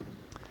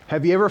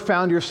Have you ever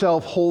found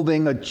yourself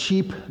holding a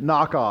cheap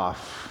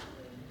knockoff?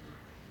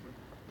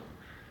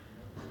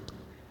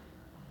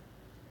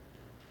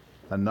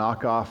 A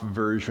knockoff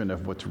version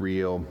of what's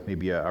real,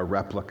 maybe a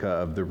replica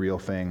of the real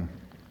thing.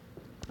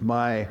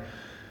 My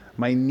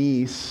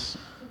niece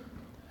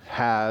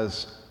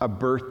has a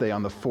birthday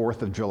on the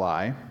 4th of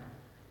July.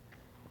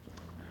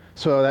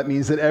 So that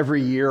means that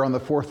every year on the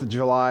 4th of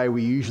July,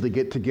 we usually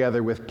get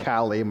together with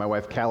Callie, my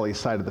wife Callie's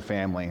side of the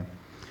family,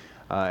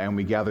 and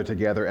we gather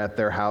together at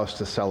their house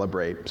to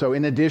celebrate. So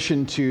in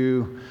addition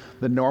to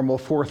the normal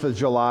 4th of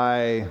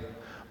July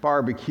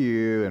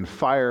barbecue and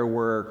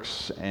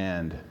fireworks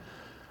and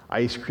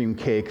ice cream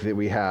cake that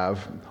we have,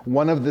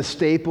 one of the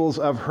staples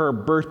of her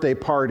birthday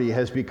party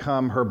has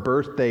become her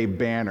birthday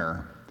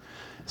banner.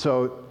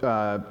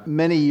 So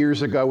many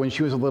years ago when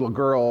she was a little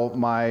girl,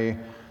 my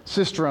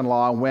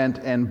sister-in-law went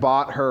and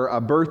bought her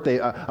a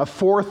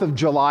 4th of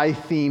July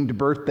themed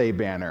birthday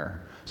banner.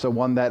 So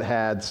one that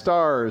had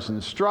stars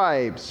and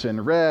stripes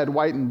and red,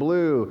 white, and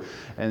blue.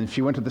 And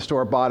she went to the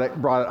store, brought it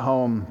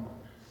home.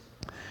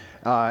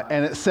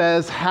 And it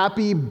says,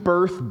 "Happy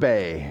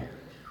Birthday."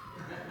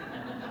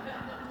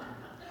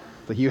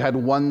 Like you had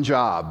one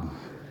job.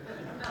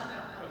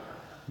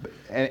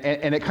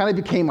 And it kind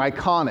of became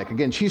iconic.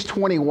 Again, she's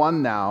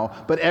 21 now,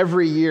 but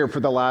every year for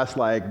the last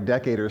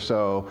decade or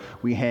so,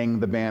 we hang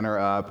the banner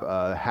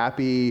up,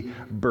 "Happy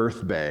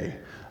Birthday."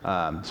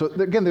 So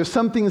again, there's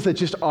some things that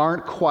just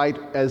aren't quite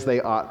as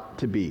they ought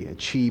to be, a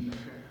cheap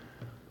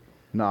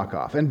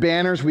knockoff. And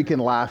banners we can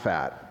laugh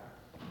at.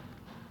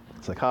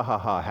 It's like, ha ha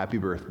ha, happy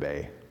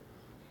birthday.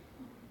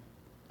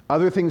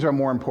 Other things are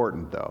more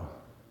important though.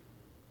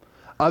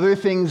 Other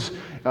things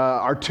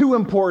are too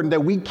important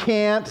that we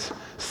can't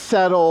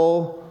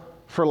settle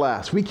for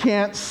less. We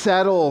can't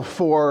settle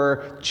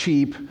for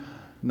cheap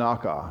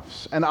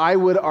knockoffs. And I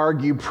would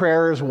argue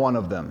prayer is one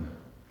of them.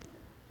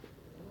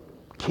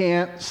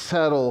 Can't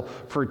settle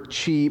for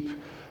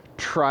cheap,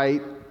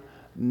 trite,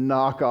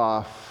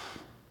 knockoff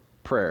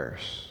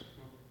prayers.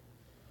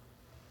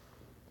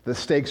 The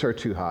stakes are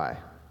too high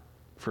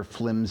for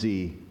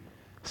flimsy,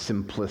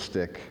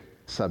 simplistic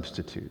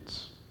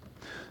substitutes.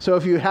 So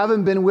if you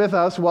haven't been with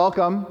us,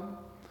 welcome.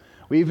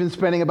 We've been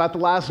spending about the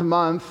last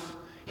month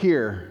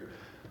here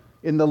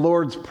in the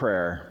Lord's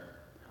Prayer,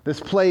 this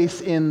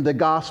place in the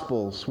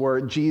Gospels where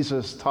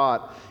Jesus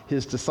taught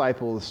his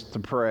disciples to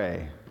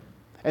pray.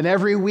 And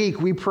every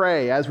week we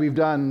pray, as we've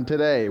done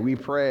today, we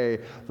pray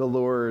the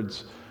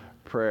Lord's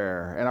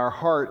Prayer. And our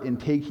heart in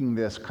taking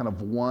this kind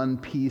of one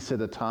piece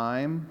at a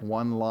time,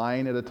 one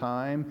line at a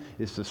time,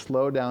 is to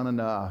slow down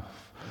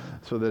enough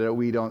so that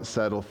we don't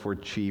settle for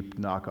cheap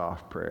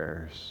knockoff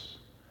prayers,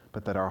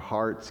 but that our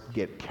hearts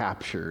get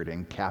captured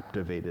and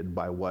captivated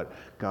by what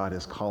God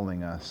is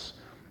calling us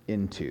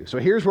into. So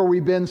here's where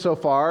we've been so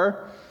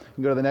far. You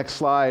can go to the next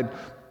slide.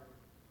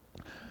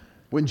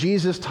 When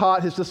Jesus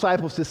taught his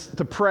disciples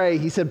to pray,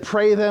 he said,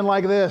 "Pray then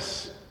like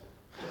this: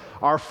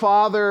 Our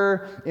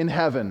Father in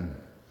heaven,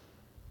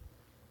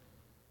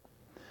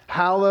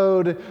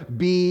 hallowed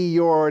be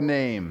your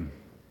name.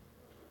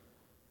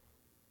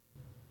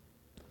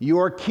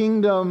 Your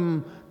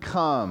kingdom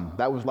come."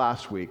 That was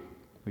last week.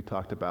 We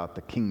talked about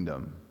the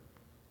kingdom,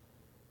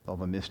 all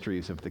the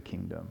mysteries of the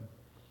kingdom.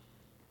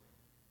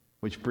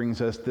 Which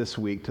brings us this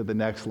week to the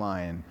next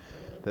line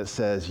that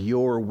says,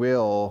 "Your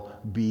will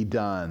be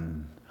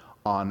done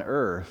on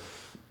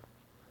earth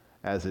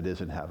as it is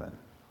in heaven."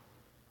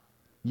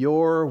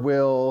 Your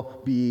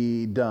will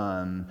be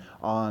done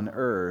on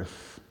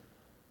earth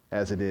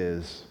as it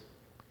is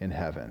in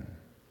heaven.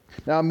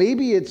 Now,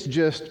 maybe it's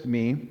just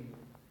me.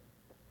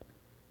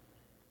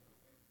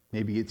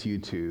 Maybe it's you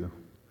too.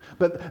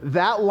 But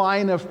that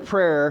line of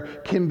prayer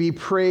can be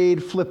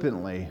prayed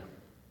flippantly.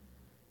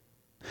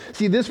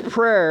 See, this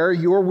prayer,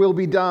 "Your will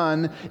be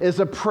done,"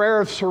 is a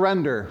prayer of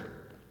surrender.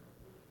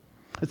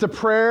 It's a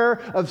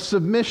prayer of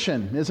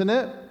submission, isn't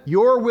it?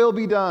 Your will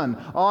be done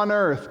on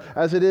earth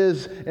as it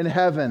is in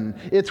heaven.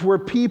 It's where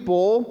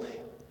people,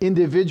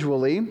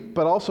 individually,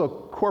 but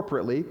also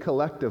corporately,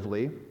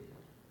 collectively,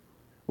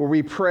 where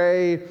we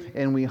pray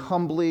and we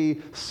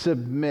humbly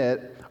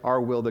submit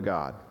our will to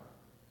God.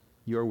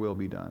 Your will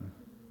be done.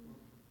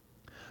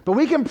 But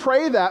we can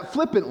pray that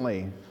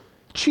flippantly,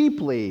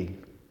 cheaply,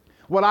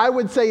 what I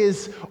would say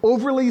is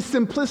overly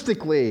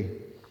simplistically.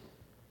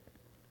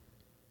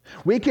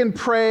 We can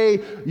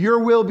pray, "Your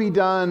will be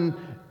done,"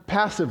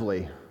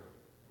 passively.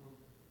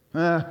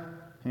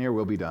 Your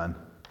will be done.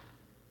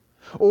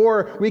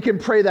 Or we can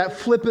pray that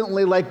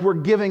flippantly, like we're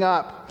giving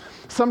up.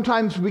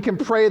 Sometimes we can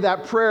pray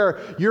that prayer,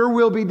 "Your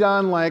will be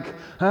done," like,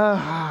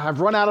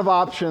 I've run out of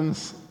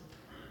options.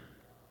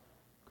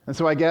 And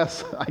so I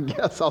guess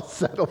I'll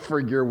settle for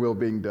your will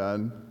being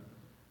done.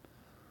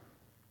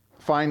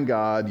 Find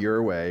God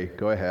your way.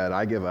 Go ahead.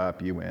 I give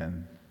up. You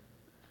win.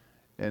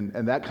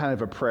 And that kind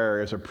of a prayer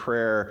is a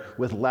prayer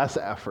with less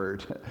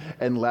effort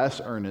and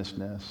less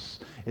earnestness.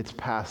 It's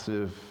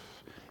passive.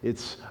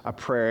 It's a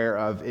prayer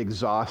of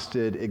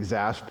exhausted,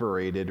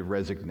 exasperated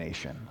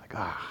resignation. Like,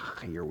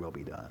 your will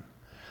be done.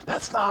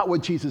 That's not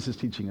what Jesus is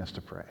teaching us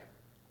to pray.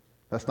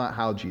 That's not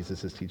how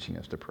Jesus is teaching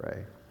us to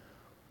pray.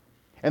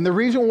 And the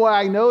reason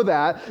why I know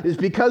that is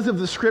because of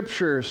the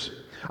scriptures.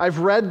 I've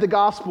read the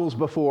Gospels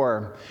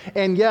before.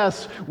 And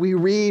yes,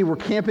 we're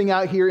camping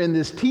out here in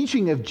this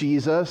teaching of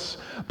Jesus,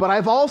 but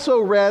I've also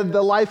read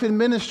the life and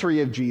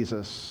ministry of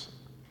Jesus.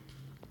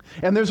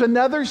 And there's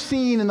another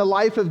scene in the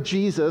life of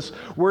Jesus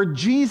where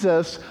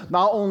Jesus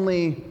not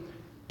only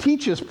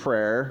teaches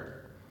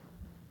prayer,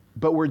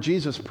 but where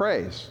Jesus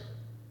prays.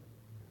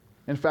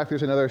 In fact,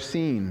 there's another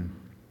scene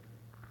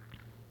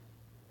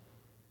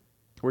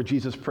where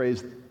Jesus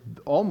prays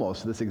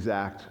almost this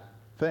exact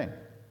thing.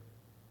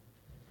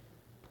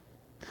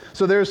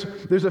 So there's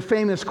a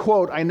famous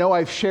quote. I know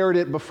I've shared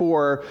it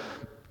before.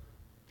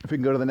 If we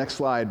can go to the next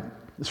slide.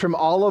 It's from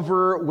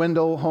Oliver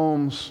Wendell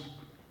Holmes.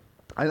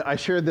 I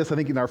shared this, I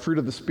think, in our Fruit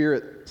of the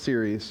Spirit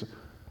series.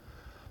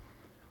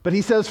 But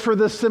he says, for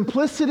the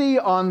simplicity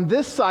on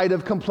this side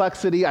of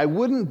complexity, I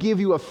wouldn't give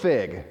you a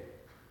fig.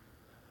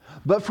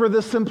 But for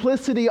the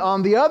simplicity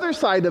on the other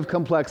side of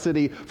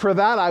complexity, for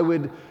that I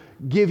would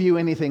give you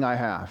anything I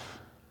have.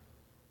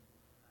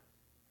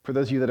 For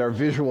those of you that are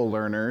visual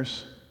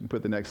learners,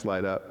 put the next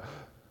slide up.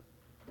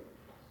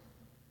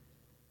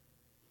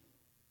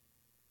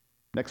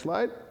 Next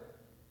slide.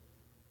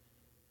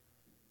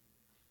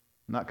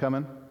 Not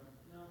coming?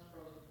 No, it's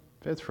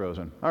frozen. It's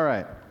frozen. All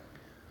right.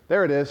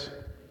 There it is.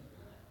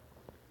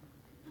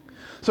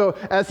 So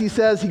as he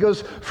says, he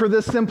goes, for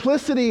the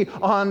simplicity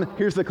on,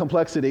 here's the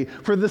complexity,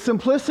 for the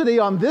simplicity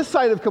on this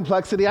side of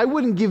complexity, I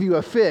wouldn't give you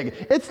a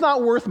fig. It's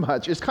not worth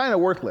much. It's kind of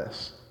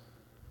worthless.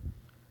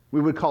 We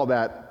would call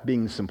that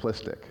being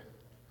simplistic.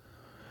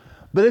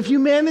 But if you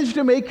manage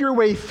to make your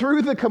way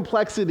through the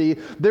complexity,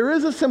 there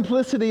is a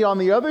simplicity on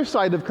the other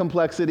side of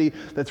complexity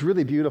that's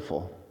really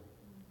beautiful.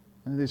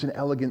 And there's an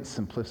elegant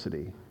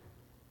simplicity.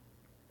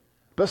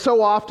 But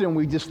so often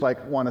we just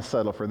want to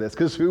settle for this,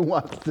 because who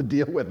wants to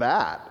deal with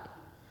that?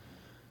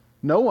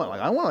 No one.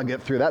 I want to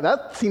get through that.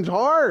 That seems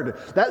hard.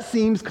 That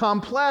seems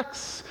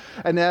complex.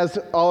 And as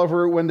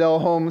Oliver Wendell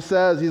Holmes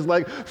says, he's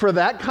like, for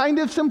that kind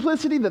of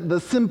simplicity, the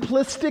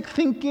simplistic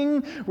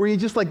thinking, where you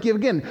just give,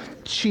 again,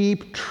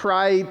 cheap,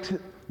 trite,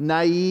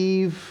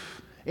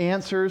 naive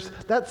answers,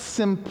 that's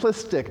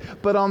simplistic.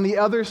 But on the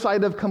other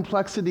side of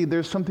complexity,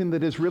 there's something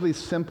that is really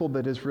simple,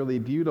 that is really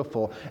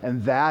beautiful,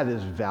 and that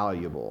is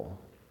valuable.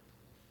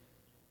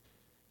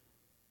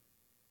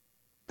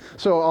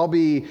 So I'll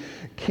be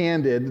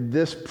candid.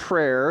 This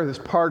prayer, this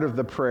part of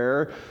the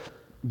prayer,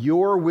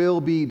 your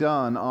will be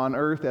done on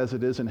earth as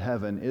it is in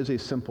heaven, is a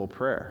simple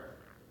prayer.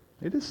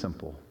 It is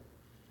simple,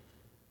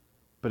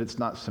 but it's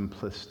not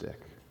simplistic.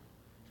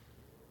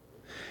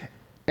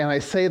 And I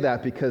say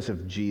that because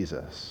of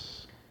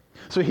Jesus.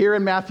 So here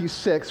in Matthew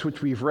 6,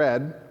 which we've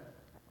read,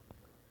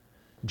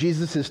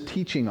 Jesus is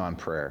teaching on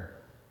prayer.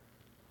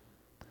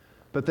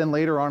 But then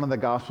later on in the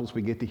Gospels,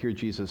 we get to hear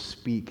Jesus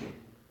speak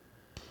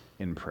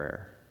in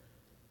prayer.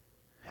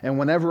 And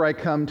whenever I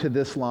come to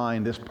this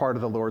line, this part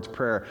of the Lord's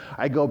Prayer,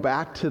 I go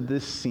back to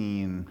this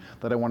scene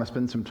that I want to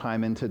spend some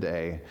time in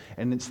today.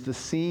 And it's the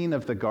scene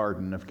of the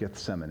Garden of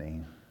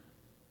Gethsemane.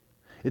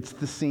 It's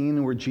the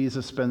scene where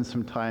Jesus spends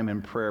some time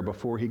in prayer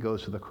before he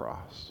goes to the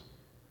cross.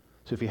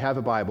 So if you have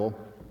a Bible,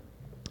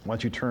 why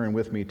don't you turn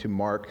with me to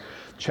Mark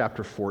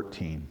chapter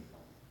 14.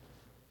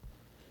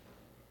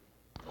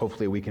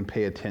 Hopefully we can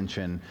pay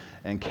attention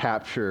and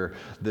capture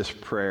this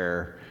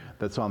prayer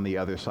that's on the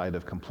other side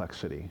of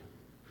complexity.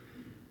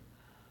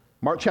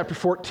 Mark chapter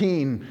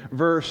 14,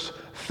 verse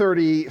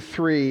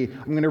 33.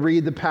 I'm going to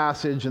read the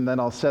passage and then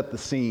I'll set the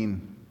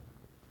scene.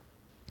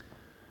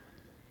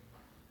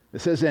 It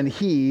says, and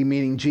he,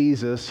 meaning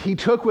Jesus, he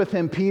took with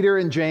him Peter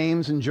and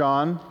James and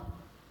John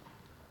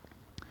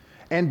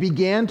and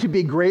began to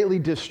be greatly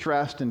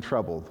distressed and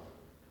troubled.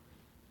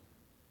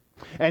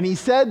 And he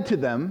said to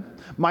them,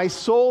 my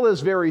soul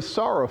is very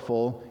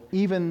sorrowful,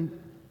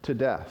 even to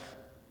death.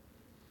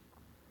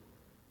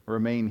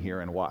 Remain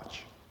here and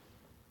watch.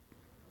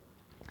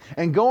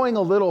 And going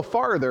a little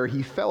farther,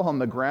 he fell on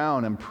the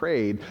ground and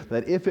prayed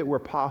that if it were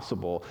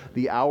possible,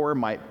 the hour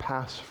might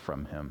pass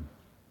from him.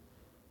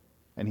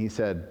 And he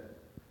said,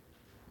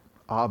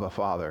 Abba,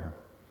 Father,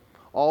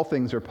 all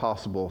things are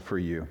possible for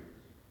you.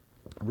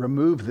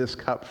 Remove this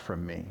cup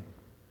from me,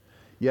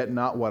 yet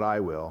not what I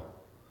will,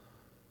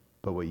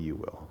 but what you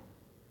will.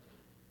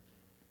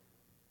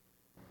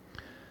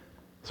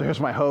 So here's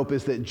my hope,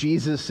 is that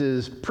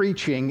Jesus'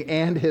 preaching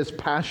and his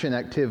passion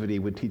activity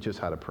would teach us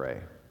how to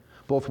pray.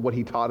 Both what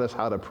he taught us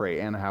how to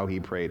pray and how he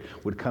prayed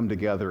would come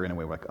together in a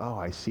way like, oh,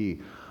 I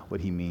see what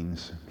he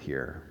means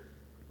here.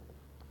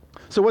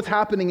 So what's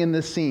happening in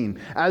this scene?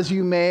 As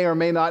you may or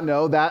may not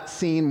know, that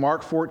scene,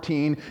 Mark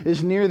 14,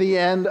 is near the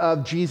end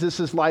of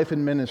Jesus' life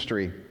and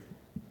ministry.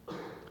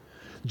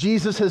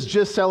 Jesus has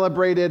just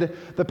celebrated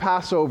the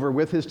Passover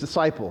with his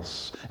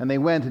disciples, and they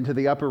went into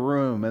the upper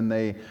room,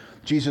 and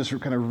Jesus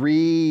kind of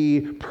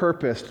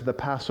repurposed the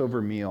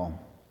Passover meal.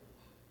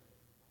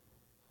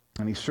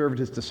 And he served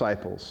his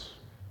disciples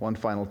one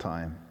final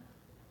time.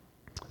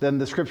 Then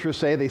the scriptures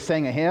say they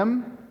sang a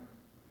hymn,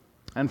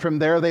 And from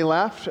there they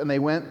left and they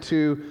went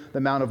to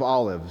the Mount of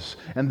Olives.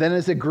 And then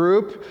as a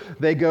group,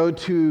 they go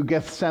to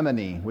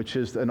Gethsemane, which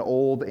is an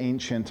old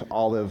ancient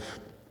olive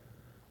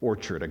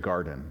orchard, a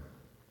garden.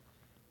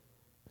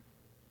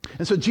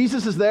 And so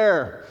Jesus is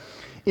there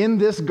in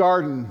this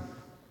garden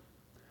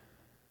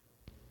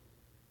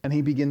and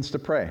he begins to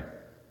pray.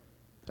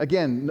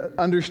 Again,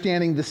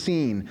 understanding the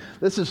scene.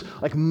 This is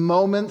like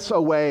moments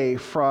away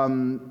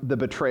from the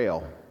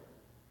betrayal.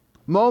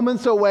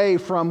 Moments away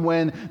from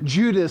when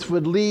Judas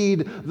would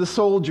lead the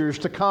soldiers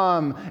to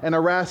come and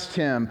arrest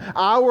him.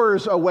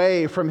 Hours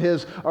away from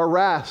his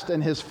arrest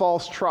and his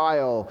false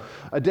trial.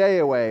 A day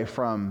away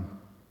from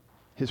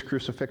his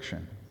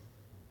crucifixion.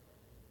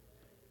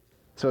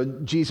 So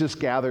Jesus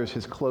gathers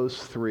his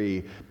close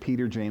three,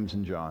 Peter, James,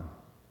 and John.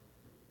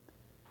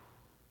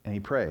 And he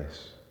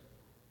prays.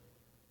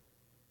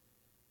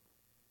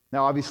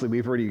 Now, obviously,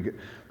 we've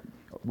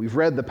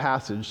read the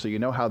passage, so you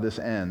know how this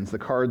ends. The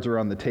cards are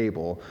on the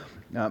table.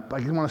 But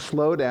I want to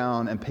slow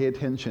down and pay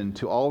attention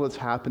to all that's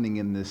happening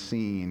in this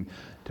scene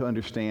to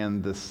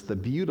understand the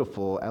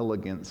beautiful,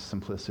 elegant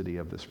simplicity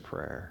of this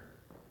prayer.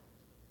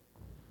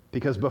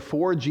 Because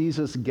before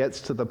Jesus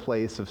gets to the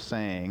place of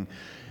saying,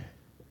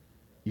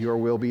 "Your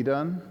will be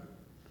done,"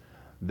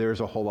 there's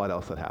a whole lot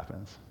else that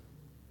happens.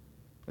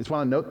 I just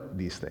want to note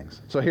these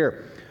things. So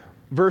here,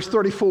 verse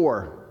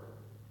 34.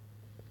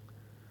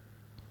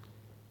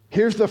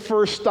 Here's the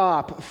first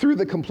stop through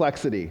the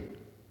complexity.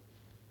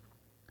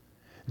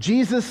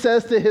 Jesus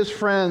says to his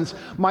friends,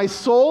 "My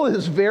soul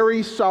is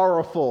very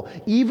sorrowful,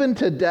 even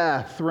to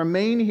death.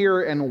 Remain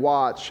here and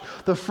watch."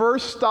 The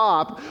first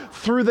stop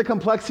through the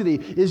complexity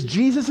is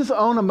Jesus'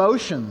 own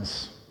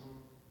emotions.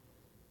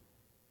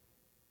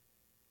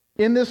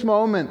 In this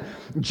moment,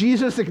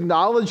 Jesus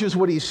acknowledges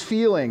what he's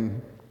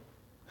feeling.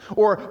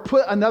 Or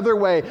put another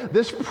way,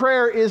 this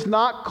prayer is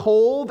not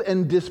cold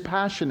and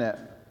dispassionate.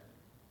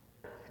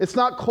 It's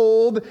not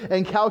cold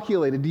and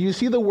calculated. Do you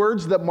see the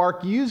words that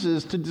Mark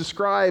uses to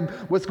describe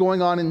what's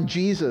going on in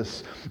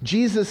Jesus?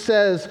 Jesus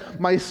says,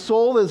 "My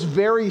soul is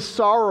very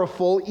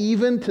sorrowful,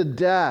 even to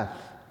death."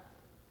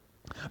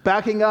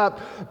 Backing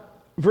up,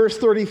 verse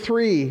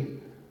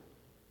 33,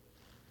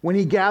 when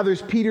he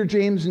gathers Peter,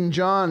 James, and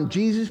John,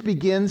 Jesus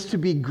begins to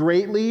be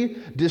greatly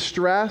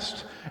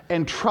distressed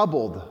and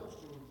troubled.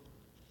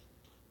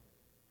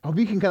 I hope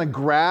you can kind of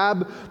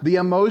grab the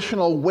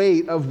emotional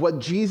weight of what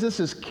Jesus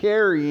is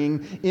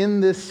carrying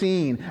in this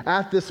scene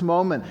at this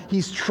moment.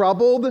 He's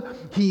troubled,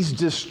 he's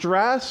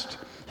distressed,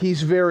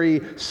 he's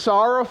very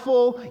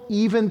sorrowful,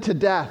 even to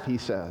death, he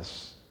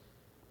says.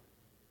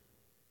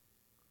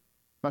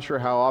 I'm not sure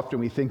how often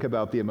we think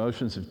about the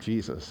emotions of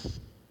Jesus,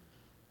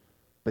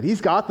 but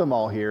he's got them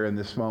all here in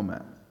this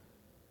moment.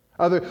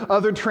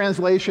 Other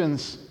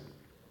translations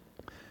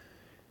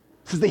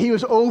says that he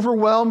was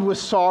overwhelmed with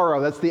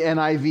sorrow. That's the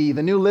NIV.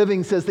 The New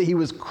Living says that he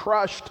was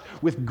crushed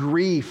with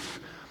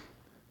grief.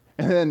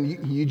 And then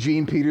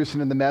Eugene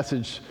Peterson in the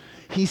Message,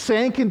 he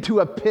sank into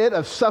a pit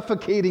of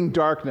suffocating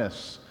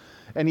darkness.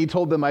 And he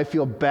told them, "I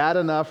feel bad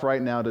enough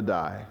right now to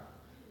die."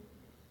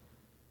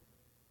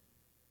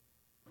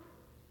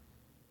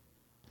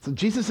 So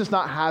Jesus is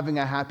not having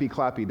a happy,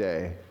 clappy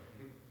day.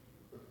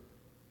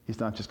 He's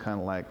not just kind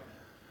of like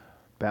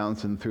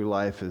bouncing through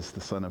life as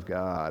the Son of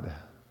God.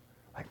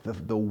 Like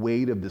the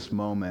weight of this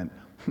moment,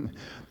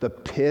 the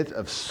pit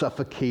of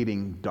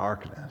suffocating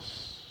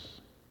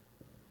darkness.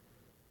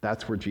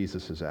 That's where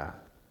Jesus is at.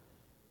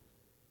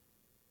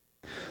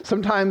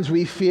 Sometimes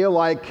we feel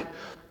like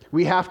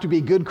we have to be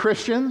good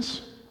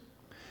Christians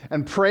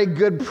and pray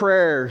good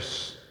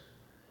prayers.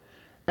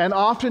 And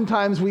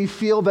oftentimes we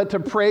feel that to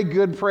pray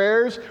good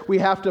prayers, we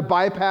have to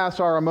bypass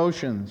our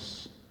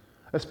emotions,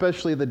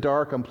 especially the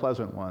dark,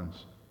 unpleasant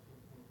ones.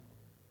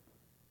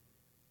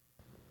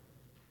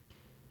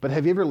 But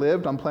have you ever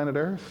lived on planet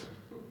Earth?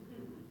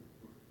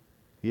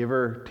 You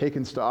ever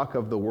taken stock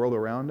of the world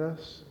around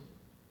us?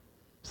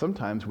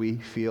 Sometimes we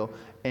feel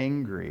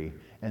angry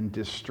and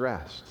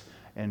distressed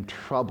and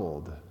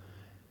troubled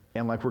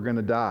and like we're going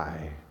to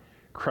die,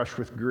 crushed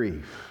with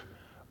grief,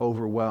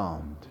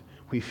 overwhelmed.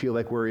 We feel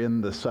like we're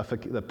in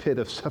the pit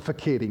of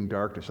suffocating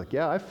darkness. Like,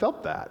 yeah, I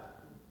felt that.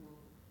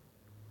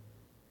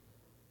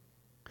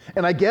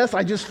 And I guess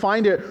I just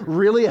find it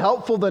really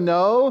helpful to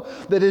know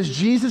that as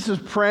Jesus is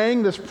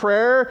praying this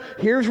prayer,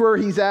 here's where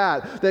he's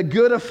at. That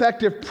good,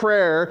 effective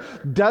prayer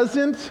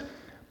doesn't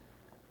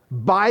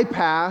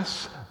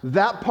bypass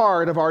that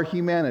part of our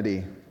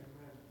humanity.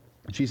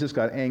 Jesus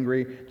got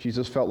angry.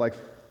 Jesus felt like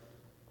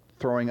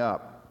throwing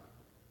up,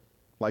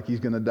 like he's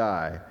going to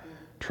die.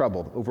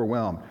 Troubled,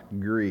 overwhelmed,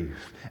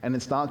 grief. And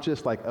it's not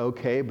just like,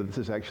 okay, but this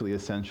is actually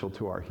essential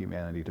to our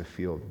humanity to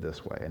feel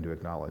this way and to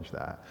acknowledge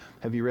that.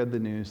 Have you read the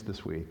news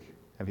this week?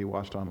 Have you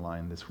watched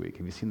online this week?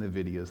 Have you seen the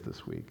videos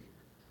this week?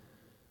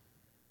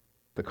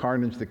 The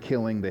carnage, the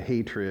killing, the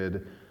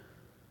hatred,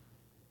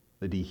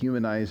 the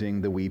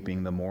dehumanizing, the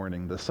weeping, the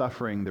mourning, the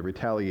suffering, the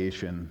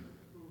retaliation,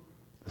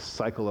 the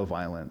cycle of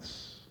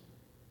violence.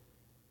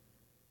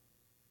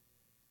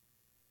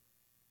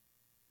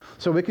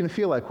 So it can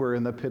feel like we're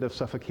in the pit of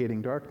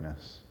suffocating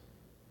darkness.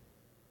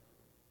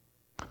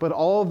 But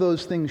all of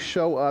those things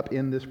show up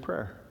in this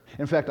prayer.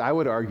 In fact, I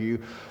would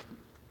argue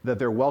that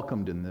they're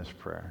welcomed in this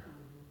prayer.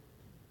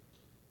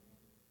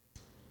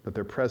 That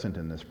they're present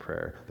in this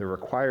prayer. They're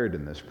required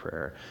in this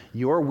prayer.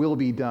 Your will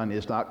be done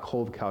is not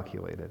cold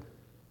calculated.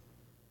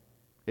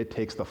 It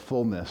takes the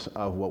fullness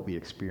of what we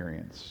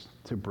experience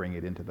to bring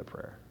it into the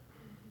prayer.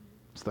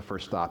 It's the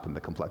first stop in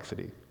the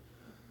complexity.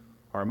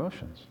 Our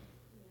emotions.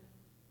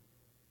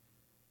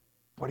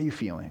 What are you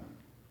feeling?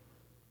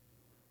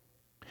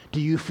 Do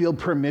you feel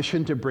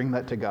permission to bring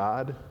that to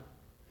God?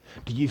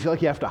 Do you feel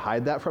like you have to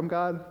hide that from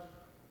God?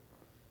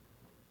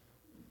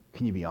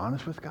 Can you be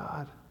honest with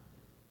God?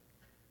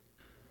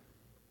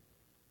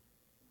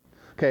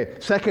 Okay,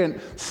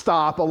 second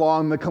stop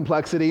along the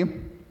complexity.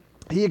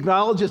 He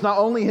acknowledges not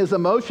only his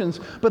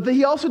emotions, but that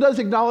he also does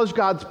acknowledge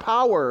God's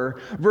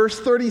power. Verse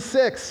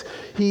 36,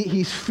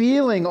 he's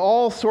feeling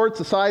all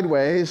sorts of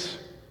sideways,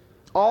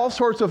 all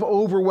sorts of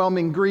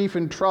overwhelming grief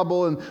and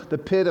trouble in the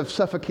pit of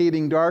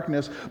suffocating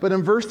darkness. But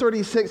in verse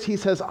 36, he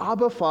says,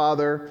 Abba,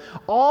 Father,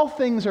 all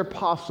things are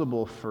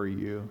possible for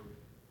you.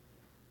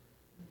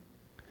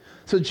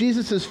 So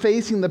Jesus is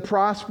facing the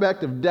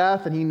prospect of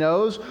death, and he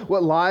knows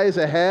what lies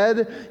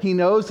ahead. He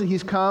knows that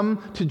he's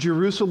come to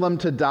Jerusalem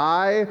to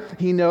die.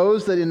 He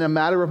knows that in a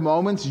matter of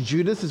moments,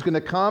 Judas is going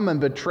to come and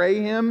betray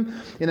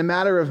him. In a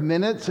matter of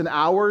minutes and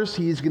hours,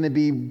 he's going to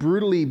be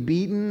brutally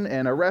beaten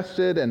and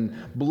arrested and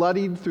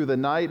bloodied through the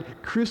night.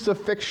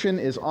 Crucifixion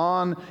is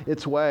on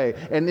its way.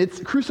 And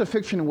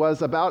crucifixion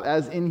was about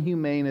as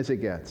inhumane as it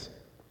gets.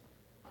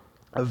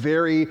 A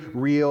very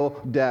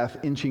real death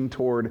inching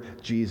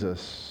toward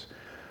Jesus.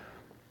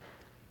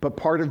 But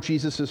part of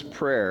Jesus'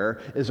 prayer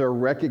is a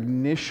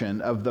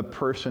recognition of the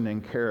person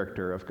and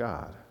character of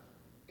God.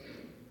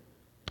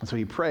 And so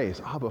he prays,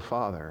 Abba,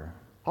 Father,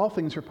 all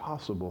things are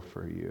possible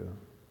for you.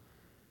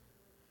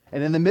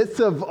 And in the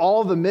midst of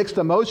all the mixed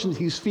emotions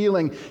he's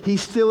feeling, he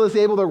still is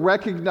able to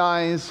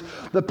recognize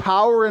the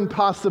power and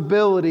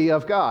possibility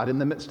of God in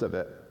the midst of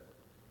it.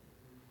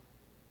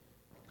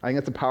 I think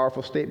that's a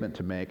powerful statement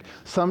to make.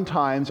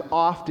 Sometimes,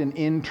 often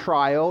in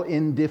trial,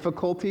 in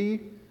difficulty,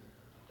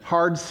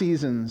 hard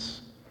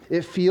seasons,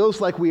 it feels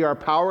like we are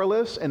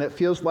powerless, and it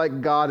feels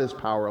like God is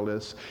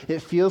powerless. It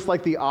feels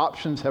like the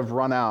options have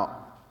run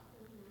out.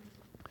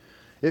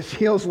 It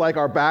feels like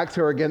our backs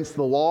are against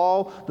the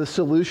wall, the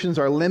solutions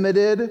are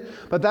limited,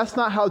 but that's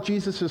not how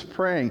Jesus is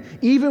praying.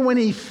 Even when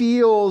he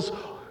feels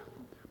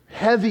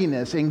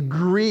heaviness and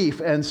grief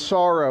and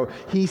sorrow,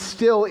 he's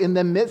still in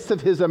the midst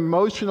of his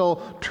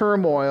emotional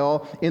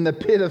turmoil, in the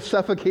pit of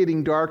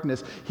suffocating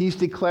darkness, he's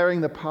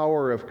declaring the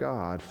power of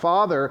God.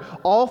 Father,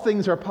 all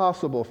things are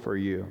possible for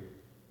you.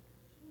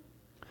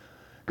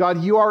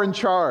 God, you are in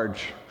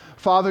charge.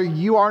 Father,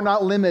 you are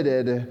not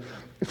limited.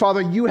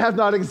 Father, you have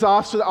not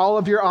exhausted all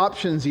of your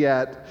options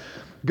yet.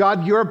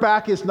 God, your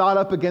back is not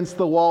up against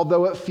the wall,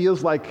 though it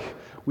feels like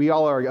we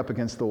all are up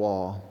against the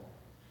wall.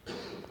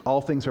 All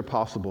things are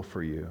possible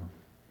for you.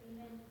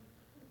 Amen.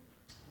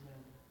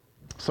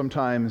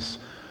 Sometimes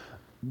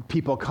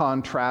people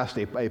contrast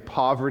a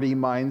poverty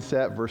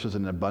mindset versus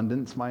an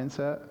abundance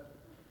mindset.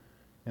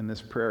 In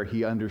this prayer,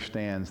 he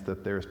understands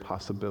that there's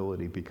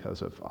possibility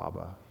because of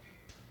Abba,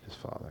 his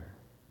Father.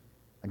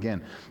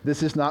 Again,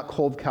 this is not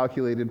cold,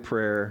 calculated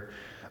prayer.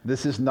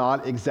 This is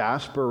not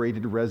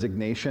exasperated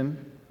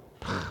resignation.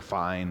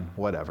 Fine,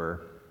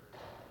 whatever.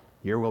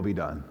 Your will be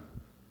done.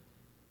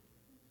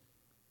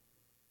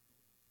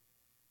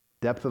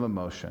 Depth of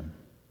emotion.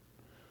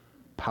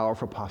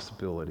 Powerful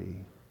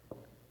possibility.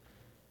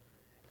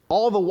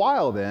 All the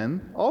while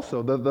then,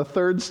 also, the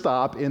third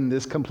stop in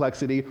this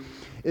complexity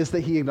is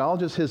that he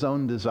acknowledges his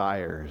own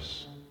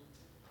desires.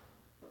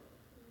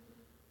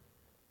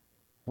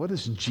 What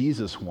does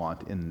Jesus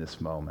want in this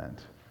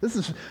moment? This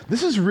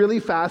is really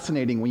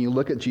fascinating when you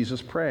look at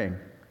Jesus praying.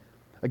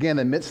 Again,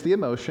 amidst the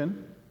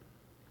emotion,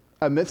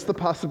 amidst the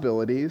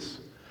possibilities,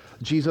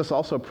 Jesus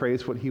also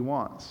prays what he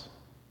wants.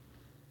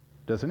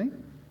 Doesn't he?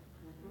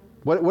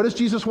 What does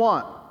Jesus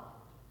want?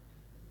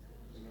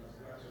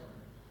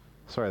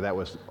 Sorry, that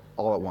was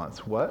all at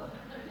once. What?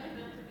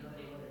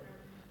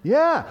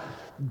 Yeah.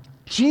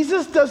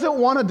 Jesus doesn't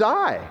want to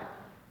die.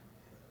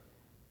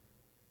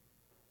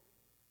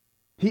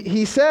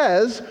 He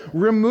says,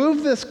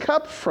 remove this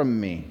cup from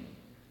me.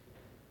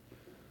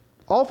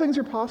 All things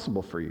are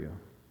possible for you,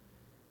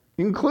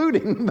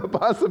 including the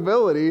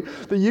possibility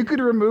that you could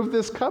remove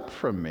this cup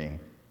from me.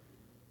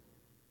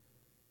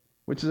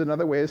 Which is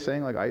another way of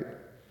saying, like,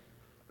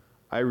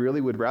 I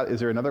really would rather. Is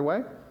there another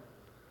way?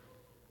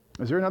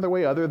 Is there another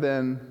way other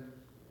than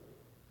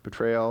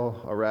betrayal,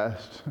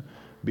 arrest,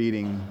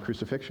 beating,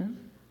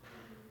 crucifixion?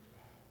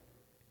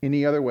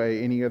 Any other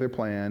way, any other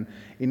plan,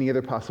 any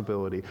other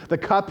possibility. The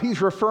cup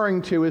he's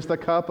referring to is the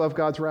cup of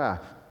God's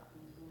wrath.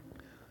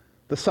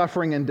 The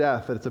suffering and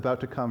death that is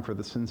about to come for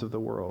the sins of the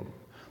world.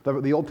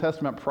 The Old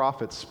Testament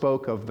prophets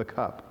spoke of the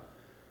cup.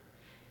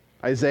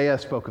 Isaiah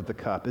spoke of the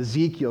cup.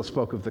 Ezekiel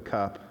spoke of the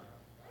cup.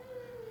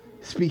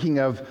 Speaking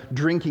of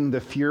drinking the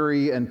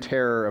fury and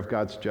terror of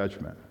God's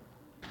judgment.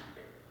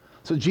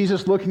 So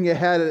Jesus, looking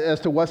ahead as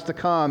to what's to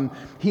come,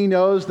 he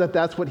knows that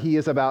that's what he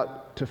is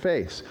about to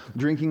face,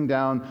 drinking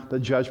down the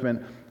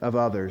judgment of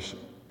others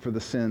for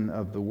the sin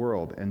of the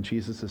world. And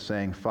Jesus is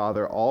saying,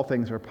 Father, all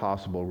things are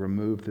possible.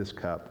 Remove this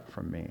cup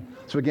from me.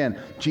 So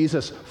again,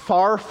 Jesus,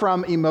 far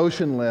from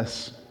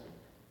emotionless,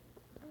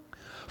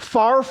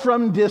 far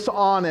from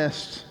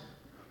dishonest,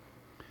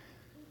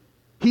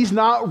 he's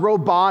not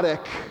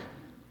robotic.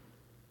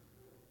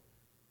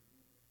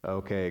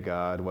 Okay,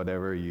 God,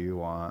 whatever you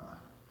want.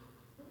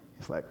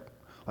 He's like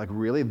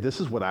really,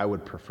 this is what I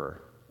would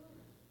prefer.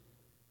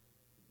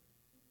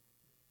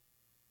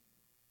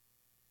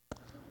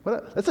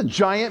 That's a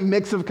giant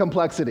mix of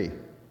complexity.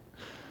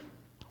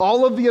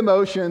 All of the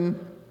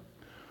emotion,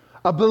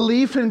 a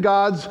belief in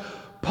God's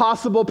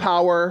possible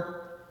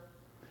power,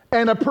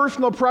 and a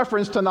personal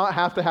preference to not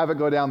have to have it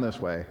go down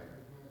this way.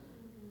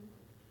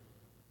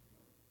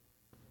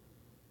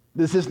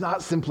 This is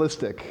not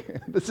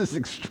simplistic. This is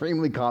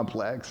extremely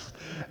complex,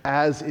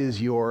 as is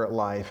your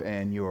life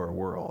and your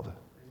world.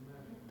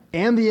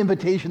 And the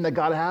invitation that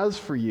God has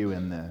for you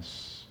in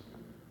this.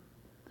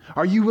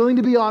 Are you willing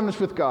to be honest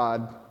with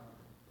God?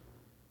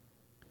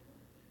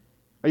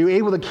 Are you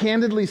able to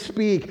candidly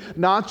speak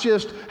not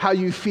just how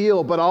you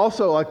feel, but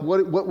also like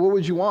what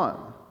would you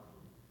want?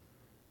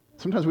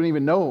 Sometimes we don't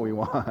even know what we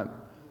want.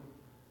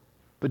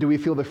 But do we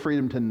feel the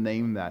freedom to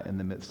name that in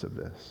the midst of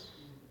this?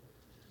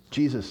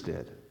 Jesus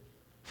did.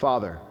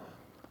 Father,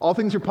 all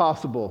things are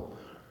possible.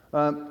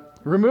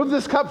 Remove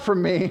this cup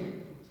from me.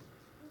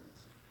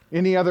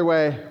 Any other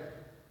way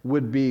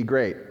would be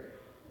great.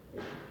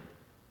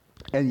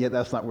 And yet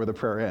that's not where the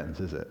prayer ends,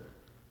 is it?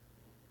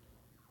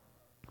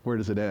 Where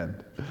does it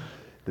end?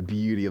 The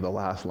beauty of the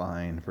last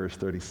line, verse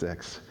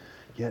 36.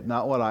 Yet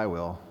not what I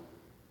will,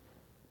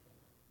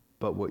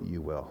 but what you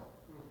will.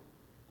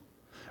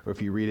 Or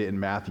if you read it in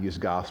Matthew's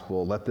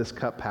gospel, let this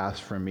cup pass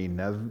from me,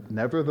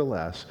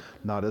 nevertheless,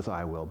 not as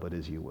I will, but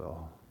as you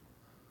will.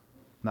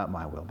 Not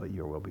my will, but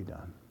your will be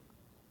done.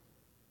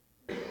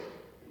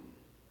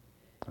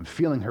 I'm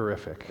feeling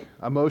horrific.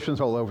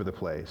 Emotions all over the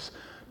place.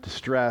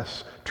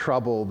 Distress,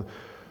 troubled,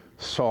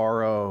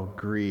 sorrow,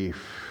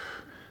 grief.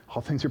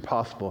 All things are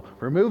possible.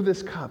 Remove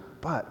this cup,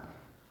 but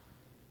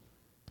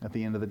at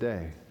the end of the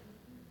day,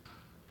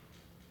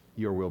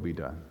 your will be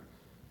done.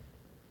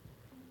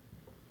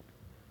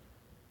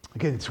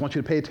 Again, I just want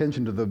you to pay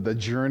attention to the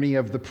journey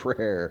of the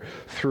prayer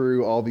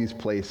through all these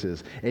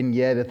places. And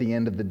yet, at the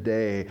end of the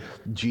day,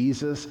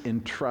 Jesus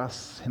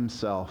entrusts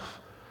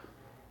himself.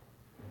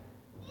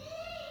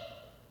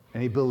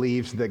 And he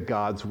believes that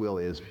God's will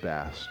is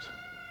best.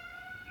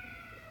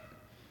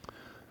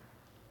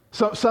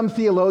 So, some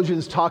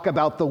theologians talk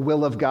about the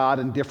will of God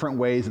in different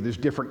ways. There's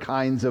different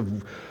kinds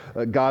of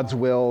God's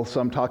will.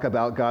 Some talk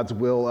about God's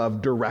will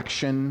of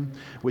direction,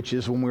 which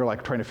is when we're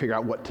like trying to figure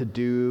out what to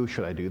do.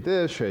 Should I do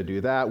this? Should I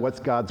do that? What's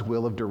God's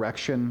will of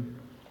direction?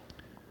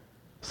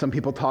 Some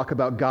people talk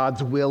about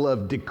God's will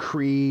of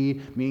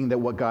decree, meaning that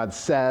what God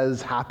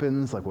says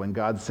happens. Like when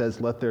God says,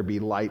 let there be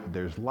light,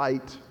 there's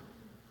light.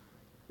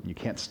 You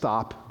can't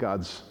stop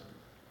God's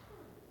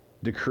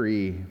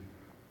decree.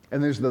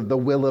 And there's the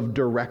will of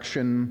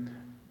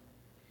direction.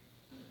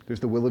 There's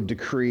the will of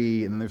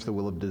decree, and there's the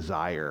will of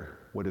desire.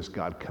 What does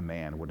God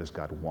command? What does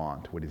God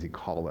want? What does he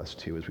call us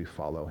to as we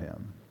follow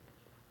him?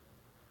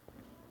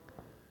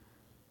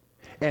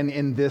 And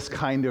in this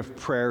kind of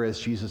prayer, as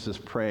Jesus is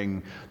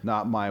praying,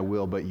 not my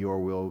will, but your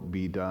will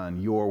be done.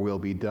 Your will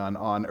be done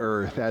on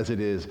earth as it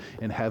is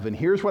in heaven.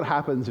 Here's what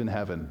happens in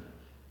heaven.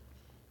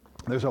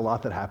 There's a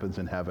lot that happens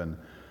in heaven.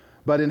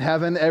 But in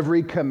heaven,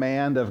 every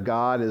command of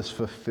God is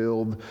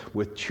fulfilled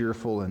with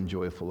cheerful and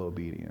joyful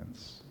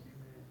obedience.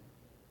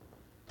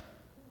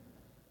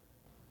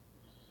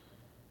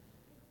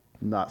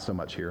 Not so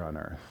much here on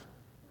earth.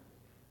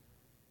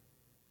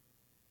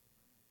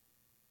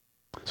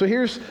 So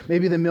here's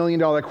maybe the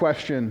million-dollar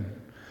question.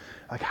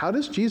 Like, how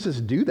does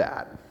Jesus do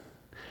that?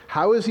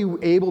 How is he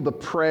able to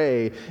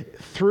pray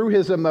through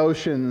his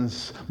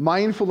emotions,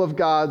 mindful of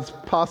God's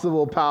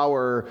possible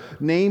power,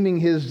 naming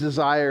his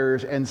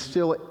desires, and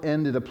still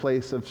end at a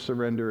place of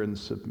surrender and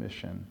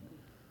submission?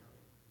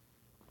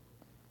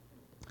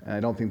 And I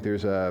don't think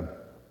there's an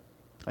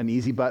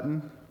easy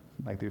button.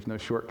 Like there's no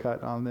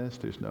shortcut on this.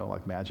 There's no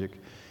like magic,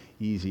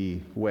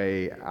 easy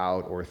way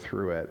out or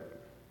through it.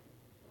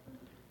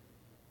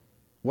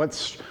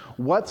 What's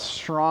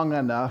strong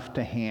enough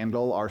to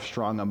handle our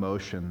strong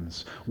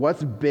emotions?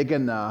 What's big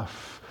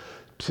enough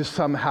to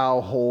somehow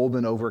hold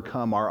and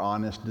overcome our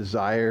honest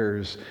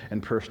desires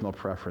and personal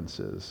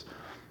preferences?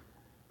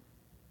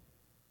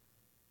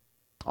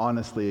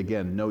 Honestly,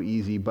 again, no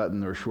easy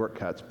button or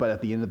shortcuts, but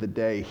at the end of the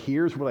day,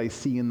 here's what I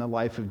see in the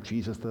life of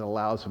Jesus that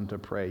allows him to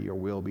pray, your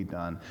will be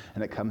done.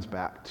 And it comes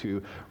back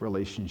to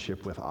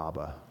relationship with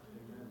Abba.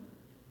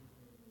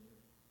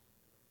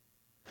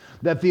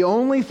 That the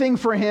only thing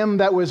for him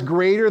that was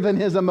greater than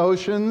his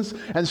emotions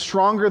and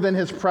stronger than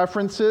his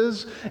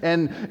preferences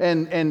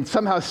and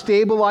somehow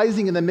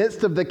stabilizing in the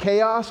midst of the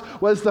chaos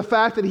was the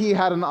fact that he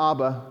had an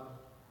Abba.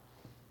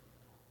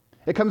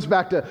 It comes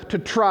back to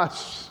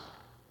trust.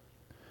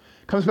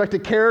 Comes back to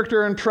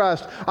character and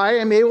trust. I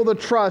am able to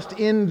trust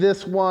in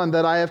this one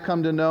that I have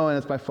come to know, and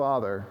it's my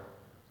Father.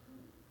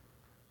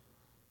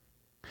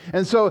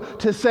 And so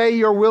to say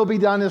your will be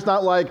done is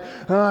not like,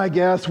 oh, I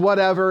guess,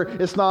 whatever.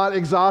 It's not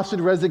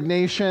exhausted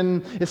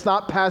resignation. It's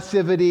not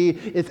passivity.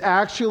 It's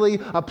actually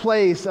a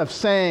place of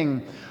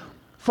saying,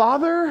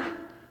 Father,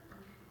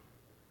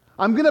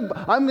 I'm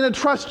gonna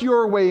trust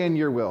your way and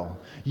your will.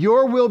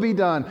 Your will be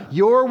done.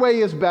 Your way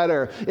is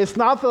better. It's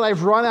not that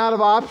I've run out of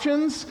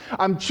options.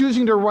 I'm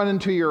choosing to run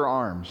into your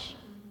arms.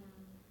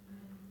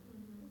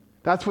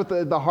 That's what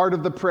the heart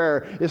of the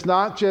prayer is.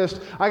 Not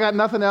just, I got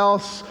nothing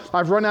else,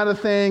 I've run out of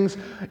things.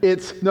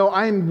 It's, no,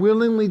 I'm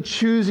willingly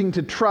choosing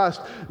to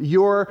trust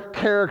your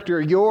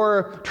character,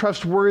 your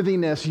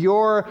trustworthiness,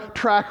 your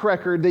track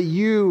record, that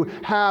you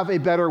have a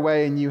better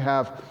way and you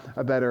have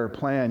a better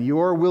plan.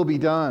 Your will be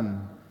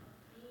done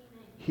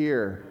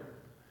here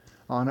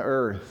on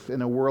earth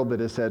in a world that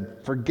has said,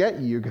 forget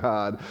you,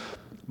 God.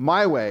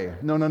 My way.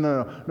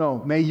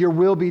 No. May your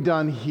will be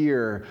done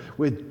here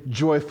with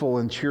joyful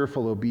and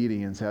cheerful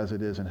obedience as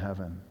it is in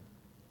heaven.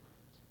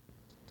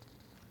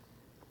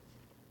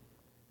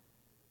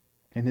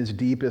 In his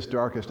deepest,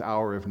 darkest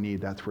hour of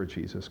need, that's where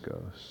Jesus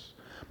goes.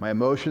 My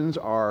emotions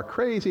are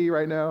crazy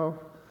right now,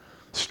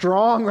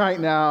 strong right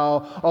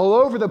now, all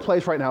over the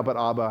place right now, but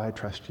Abba, I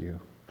trust you.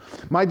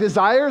 My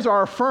desires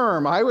are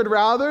firm. I would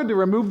rather to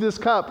remove this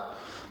cup,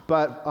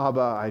 but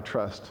Abba, I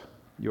trust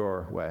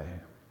your way.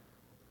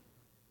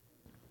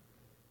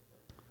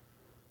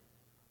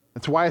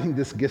 That's why I think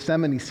this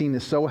Gethsemane scene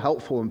is so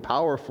helpful and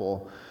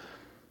powerful.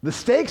 The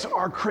stakes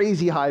are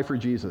crazy high for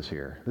Jesus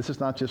here. This is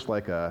not just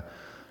like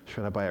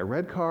should I buy a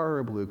red car or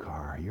a blue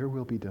car? Your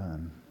will be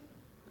done.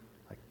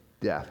 Like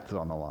death is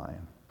on the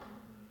line.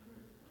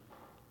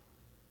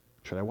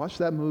 Should I watch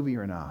that movie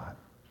or not?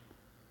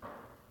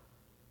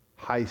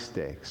 High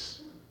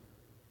stakes.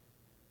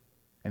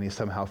 And he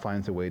somehow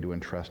finds a way to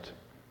entrust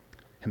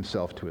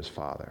himself to his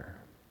Father.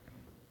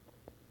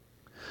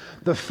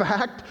 The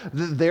fact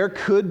that there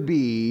could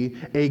be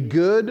a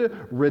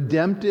good,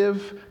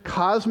 redemptive,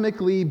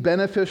 cosmically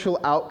beneficial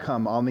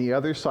outcome on the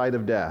other side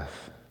of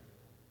death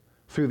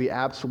through the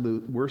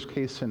absolute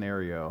worst-case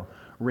scenario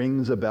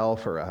rings a bell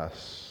for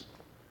us.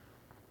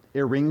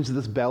 It rings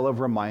this bell of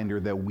reminder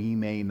that we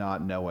may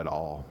not know it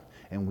all,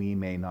 and we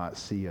may not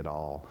see it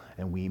all,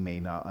 and we may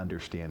not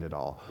understand it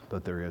all,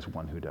 but there is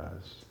one who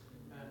does.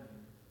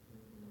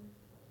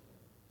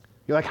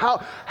 You're like,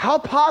 how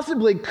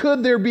possibly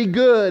could there be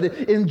good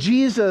in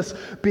Jesus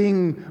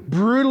being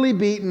brutally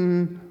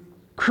beaten,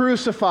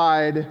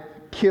 crucified,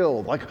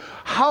 killed? Like,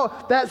 how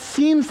that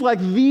seems like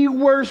the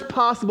worst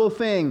possible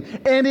thing.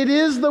 And it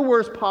is the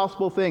worst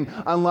possible thing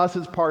unless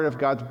it's part of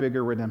God's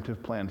bigger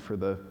redemptive plan for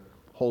the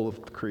whole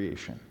of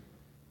creation.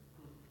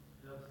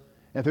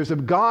 If there's a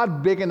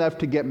God big enough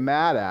to get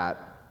mad at,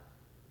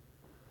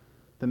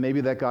 then maybe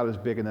that God is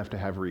big enough to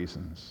have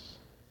reasons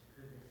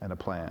and a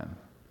plan.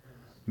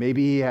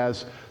 Maybe he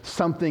has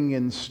something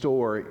in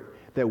store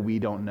that we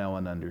don't know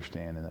and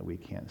understand and that we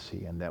can't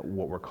see, and that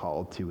what we're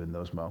called to in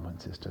those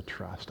moments is to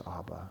trust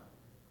Abba.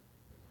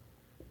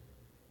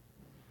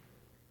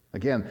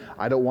 Again,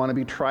 I don't want to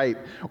be trite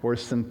or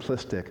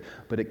simplistic,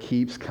 but it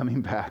keeps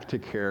coming back to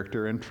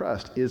character and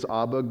trust. Is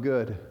Abba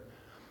good?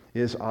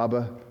 Is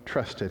Abba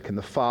trusted? Can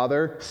the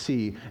Father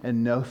see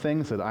and know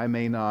things that I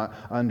may not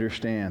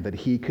understand, that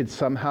he could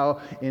somehow,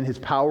 in his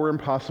power and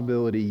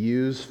possibility,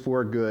 use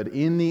for good?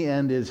 In the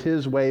end, is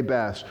his way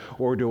best,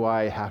 or do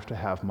I have to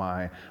have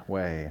my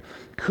way?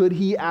 Could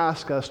he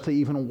ask us to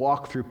even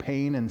walk through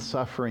pain and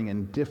suffering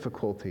and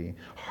difficulty,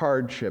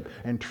 hardship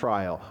and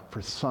trial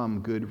for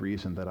some good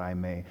reason that I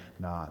may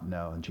not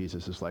know? And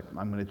Jesus is like,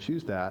 I'm going to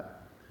choose that.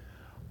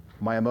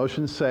 My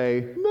emotions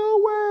say,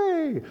 no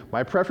way.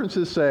 My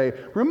preferences say,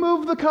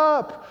 remove the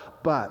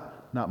cup.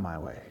 But not my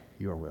way.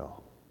 Your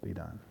will be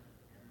done.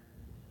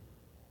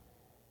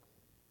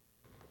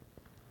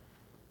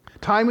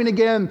 Time and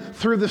again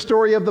through the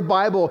story of the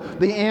Bible,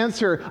 the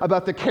answer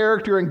about the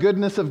character and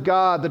goodness of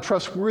God, the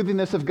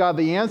trustworthiness of God,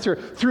 the answer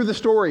through the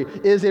story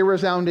is a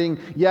resounding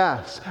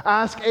yes.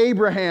 Ask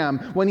Abraham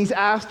when he's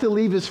asked to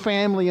leave his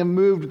family and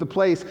move to the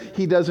place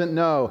he doesn't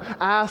know.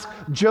 Ask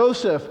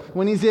Joseph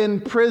when he's in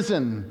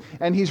prison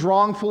and he's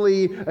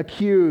wrongfully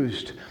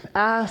accused.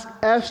 Ask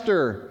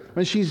Esther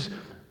when she's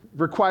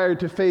required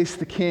to face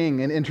the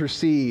king and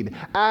intercede.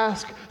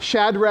 Ask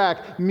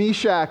Shadrach,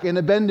 Meshach, and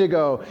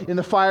Abednego in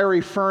the fiery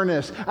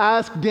furnace.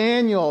 Ask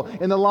Daniel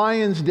in the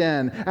lion's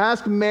den.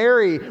 Ask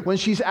Mary when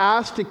she's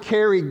asked to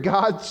carry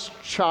God's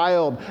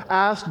child.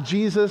 Ask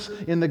Jesus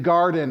in the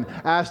garden.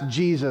 Ask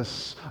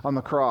Jesus on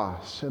the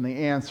cross. And the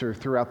answer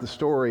throughout the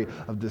story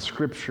of the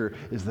scripture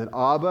is that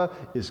Abba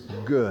is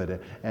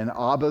good and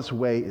Abba's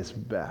way is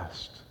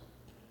best.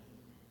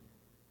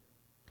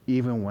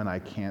 Even when I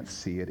can't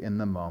see it in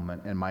the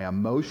moment, and my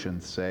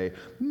emotions say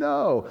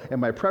no, and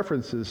my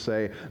preferences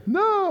say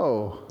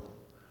no,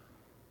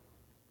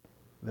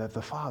 that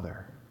the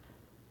Father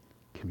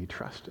can be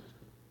trusted.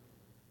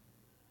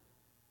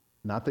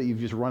 Not that you've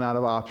just run out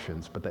of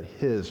options, but that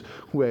his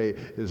way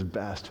is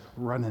best.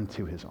 Run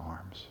into his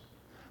arms.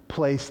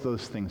 place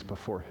those things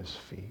before his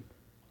feet.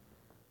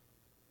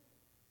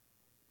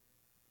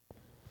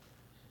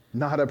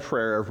 Not a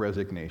prayer of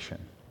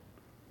resignation.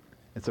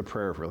 It's a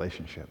prayer of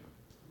relationship.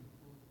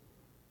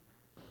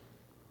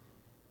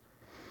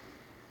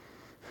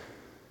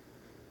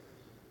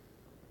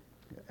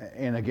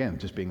 And again,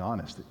 just being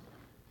honest,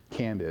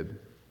 candid,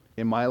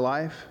 in my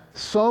life,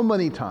 so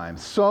many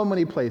times, so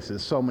many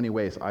places, so many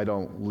ways, I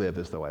don't live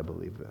as though I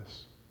believe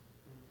this.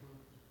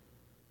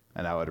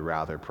 And I would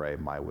rather pray,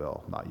 my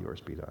will, not yours,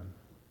 be done.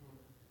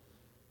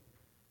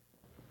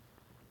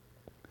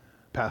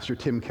 Pastor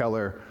Tim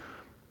Keller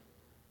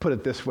put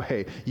it this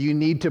way: you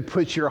need to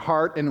put your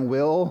heart and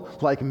will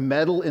like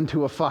metal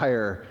into a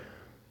fire.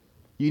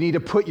 You need to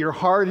put your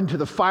heart into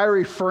the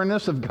fiery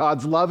furnace of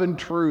God's love and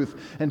truth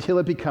until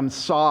it becomes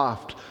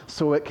soft,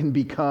 so it can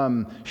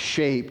become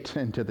shaped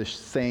into the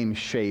same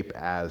shape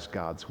as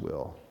God's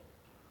will.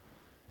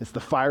 It's the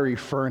fiery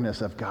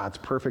furnace of God's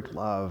perfect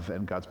love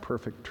and God's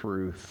perfect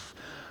truth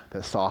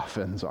that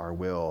softens our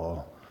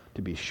will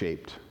to be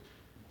shaped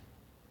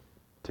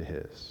to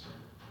his.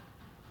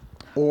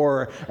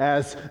 Or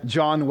as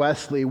John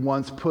Wesley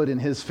once put in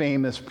his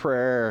famous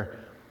prayer,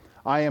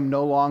 I am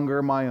no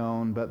longer my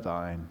own, but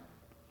thine.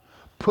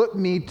 Put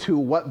me to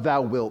what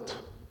thou wilt.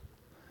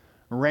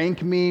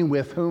 Rank me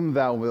with whom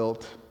thou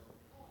wilt.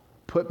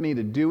 Put me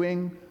to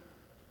doing.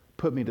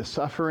 Put me to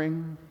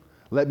suffering.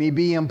 Let me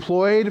be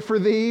employed for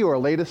thee or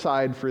laid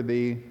aside for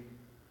thee.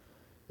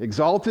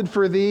 Exalted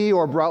for thee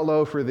or brought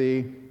low for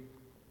thee.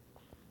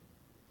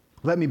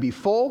 Let me be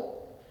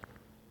full.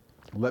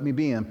 Let me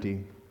be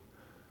empty.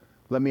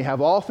 Let me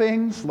have all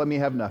things. Let me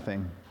have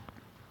nothing.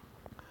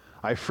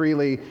 I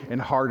freely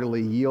and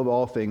heartily yield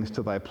all things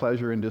to thy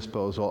pleasure and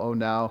disposal. O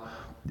now,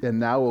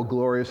 O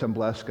glorious and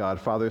blessed God,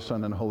 Father,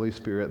 Son, and Holy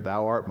Spirit,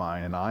 thou art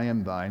mine, and I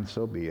am thine,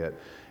 so be it.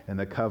 And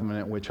the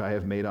covenant which I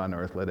have made on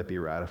earth, let it be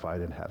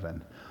ratified in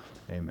heaven.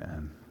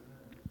 Amen.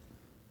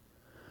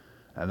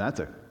 And that's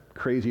a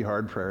crazy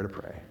hard prayer to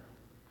pray.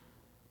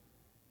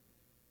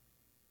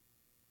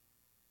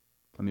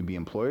 Let me be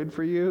employed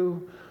for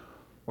you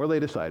or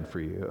laid aside for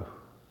you.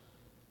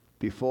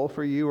 Be full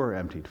for you or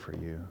emptied for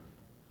you.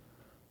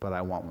 But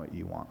I want what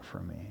you want for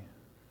me.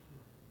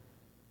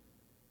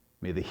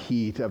 May the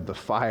heat of the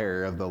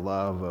fire of the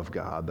love of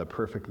God, the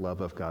perfect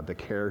love of God, the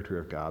character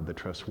of God, the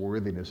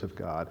trustworthiness of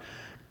God,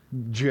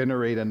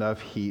 generate enough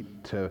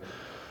heat to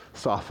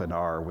soften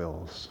our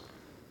wills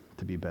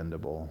to be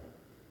bendable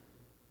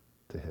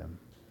to him.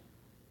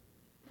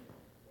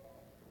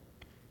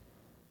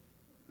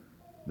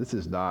 This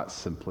is not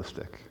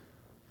simplistic.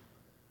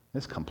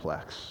 It's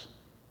complex.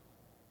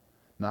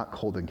 Not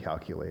cold and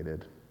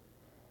calculated.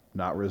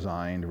 Not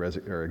resigned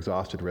or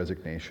exhausted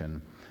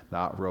resignation.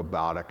 Not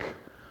robotic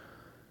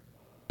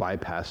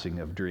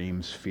bypassing of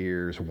dreams,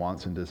 fears,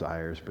 wants, and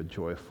desires, but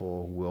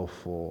joyful,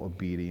 willful,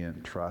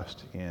 obedient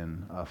trust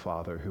in a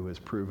Father who has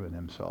proven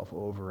himself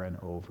over and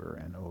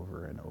over and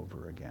over and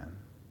over again.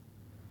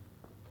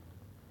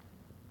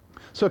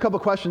 So a couple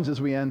questions as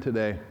we end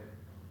today.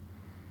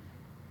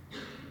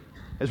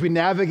 As we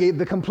navigate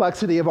the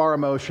complexity of our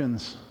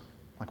emotions,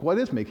 like what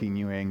is making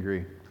you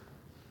angry?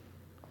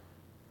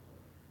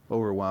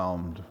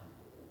 Overwhelmed?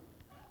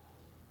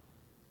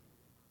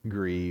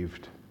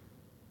 Grieved?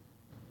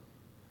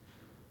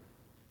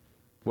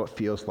 What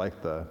feels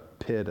like the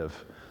pit of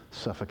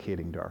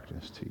suffocating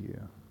darkness to you?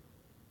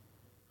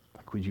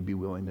 Like, would you be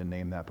willing to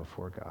name that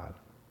before God?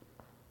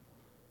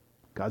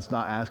 God's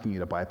not asking you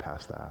to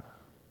bypass that.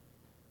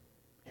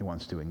 He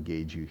wants to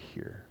engage you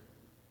here.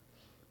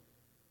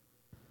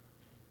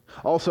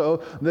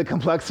 Also, the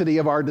complexity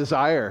of our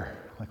desire.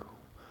 Like,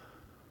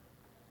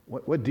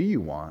 what do you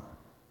want?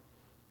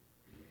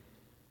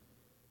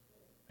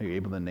 Are you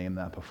able to name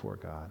that before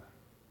God?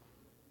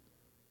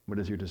 What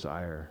is your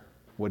desire?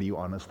 What do you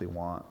honestly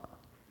want?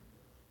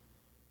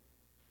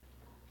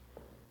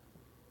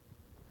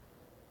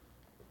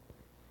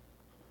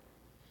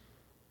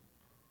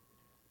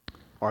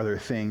 Are there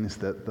things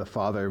that the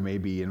Father may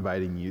be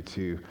inviting you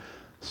to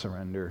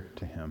surrender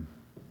to him,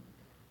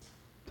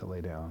 to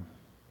lay down?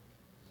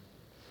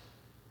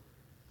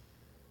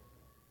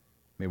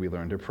 May we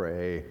learn to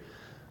pray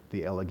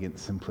the elegant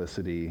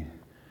simplicity,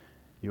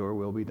 your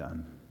will be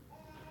done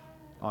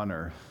on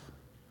earth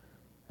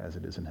as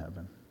it is in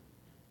heaven.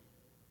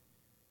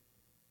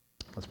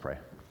 Let's pray.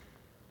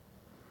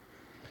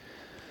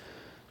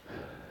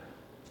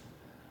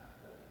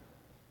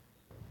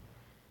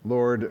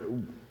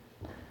 Lord,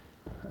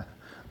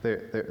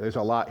 there's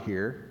a lot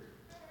here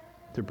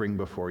to bring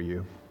before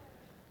you.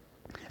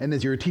 And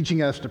as you're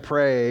teaching us to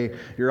pray,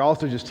 you're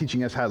also just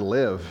teaching us how to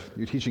live.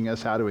 You're teaching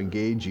us how to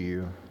engage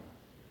you.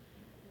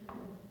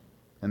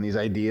 And these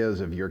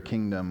ideas of your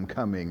kingdom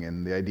coming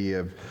and the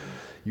idea of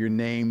your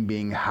name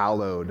being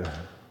hallowed,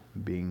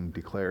 being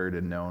declared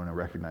and known and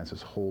recognized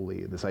as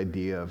holy. This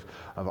idea of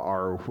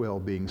our will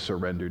being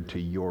surrendered to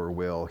your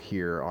will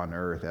here on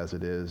earth as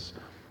it is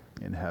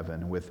in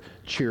heaven, with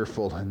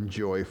cheerful and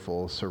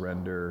joyful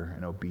surrender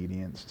and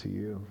obedience to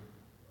you.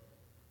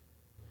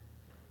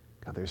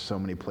 God, there's so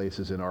many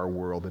places in our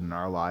world and in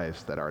our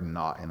lives that are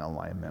not in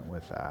alignment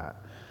with that.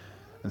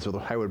 And so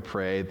I would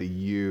pray that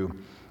you,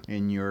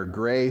 in your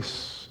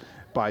grace,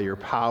 by your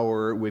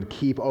power, would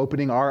keep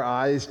opening our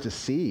eyes to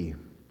see,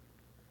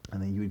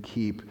 and that you would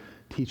keep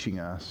teaching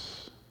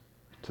us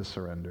to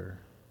surrender.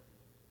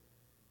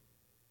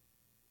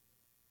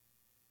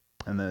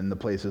 And then the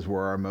places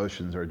where our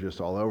emotions are just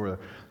all over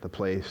the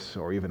place,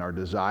 or even our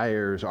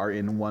desires are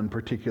in one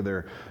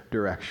particular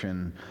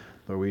direction,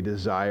 Lord, we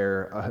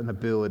desire an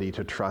ability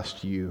to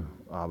trust you,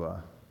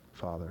 Abba,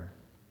 Father,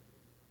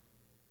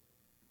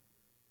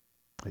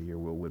 that your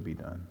will would be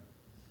done.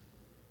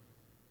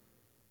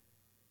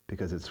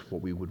 Because it's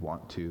what we would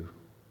want to,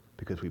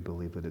 because we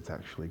believe that it's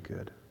actually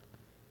good.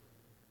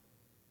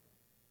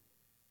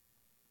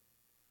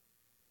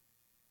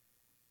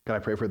 God, I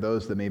pray for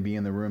those that may be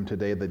in the room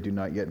today that do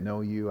not yet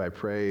know you. I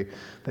pray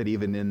that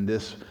even in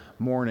this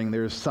morning,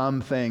 there's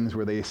some things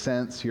where they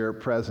sense your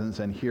presence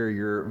and hear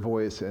your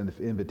voice and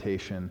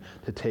invitation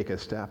to take a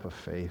step of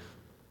faith,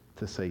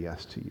 to say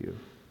yes to you,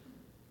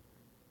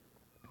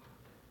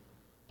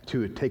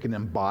 to take an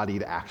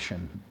embodied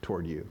action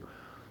toward you.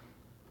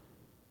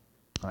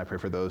 I pray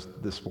for those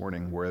this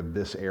morning where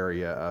this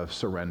area of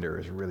surrender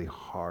is really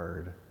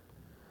hard.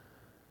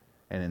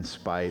 And in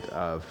spite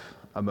of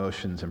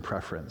emotions and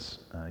preference,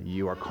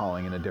 you are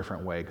calling in a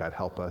different way. God,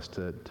 help us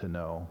to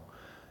know,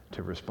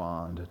 to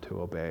respond,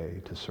 to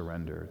obey, to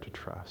surrender, to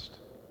trust.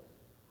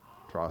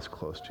 Draw us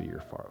close to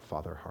your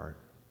Father heart.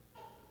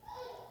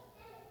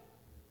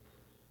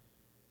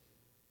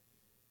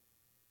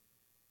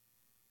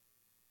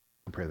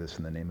 I pray this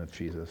in the name of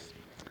Jesus.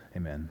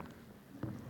 Amen.